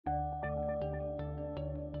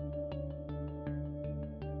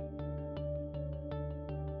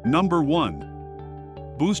Number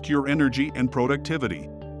 1. Boost your energy and productivity.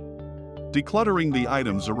 Decluttering the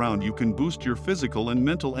items around you can boost your physical and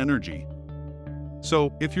mental energy.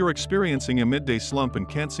 So, if you're experiencing a midday slump and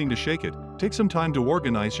can't seem to shake it, take some time to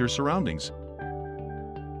organize your surroundings.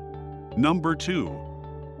 Number 2.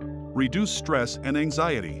 Reduce stress and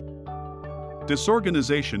anxiety.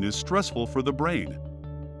 Disorganization is stressful for the brain.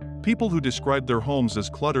 People who described their homes as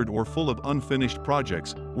cluttered or full of unfinished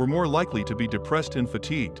projects were more likely to be depressed and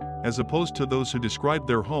fatigued, as opposed to those who described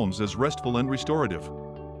their homes as restful and restorative.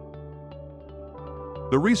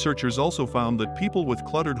 The researchers also found that people with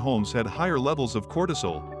cluttered homes had higher levels of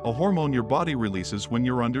cortisol, a hormone your body releases when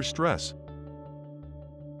you're under stress.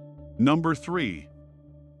 Number 3.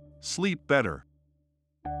 Sleep better.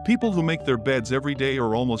 People who make their beds every day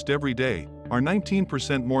or almost every day are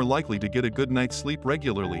 19% more likely to get a good night's sleep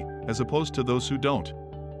regularly, as opposed to those who don't.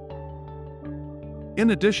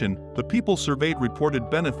 In addition, the people surveyed reported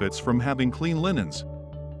benefits from having clean linens.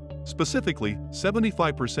 Specifically,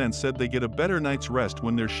 75% said they get a better night's rest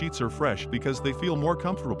when their sheets are fresh because they feel more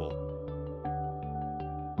comfortable.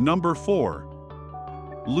 Number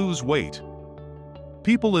 4. Lose weight.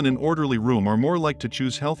 People in an orderly room are more likely to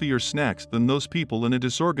choose healthier snacks than those people in a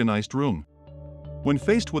disorganized room. When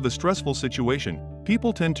faced with a stressful situation,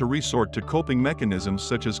 people tend to resort to coping mechanisms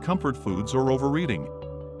such as comfort foods or overeating.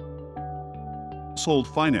 Household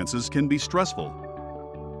finances can be stressful.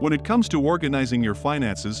 When it comes to organizing your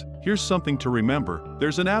finances, here's something to remember: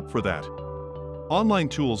 there's an app for that. Online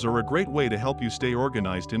tools are a great way to help you stay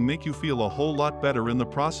organized and make you feel a whole lot better in the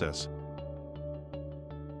process.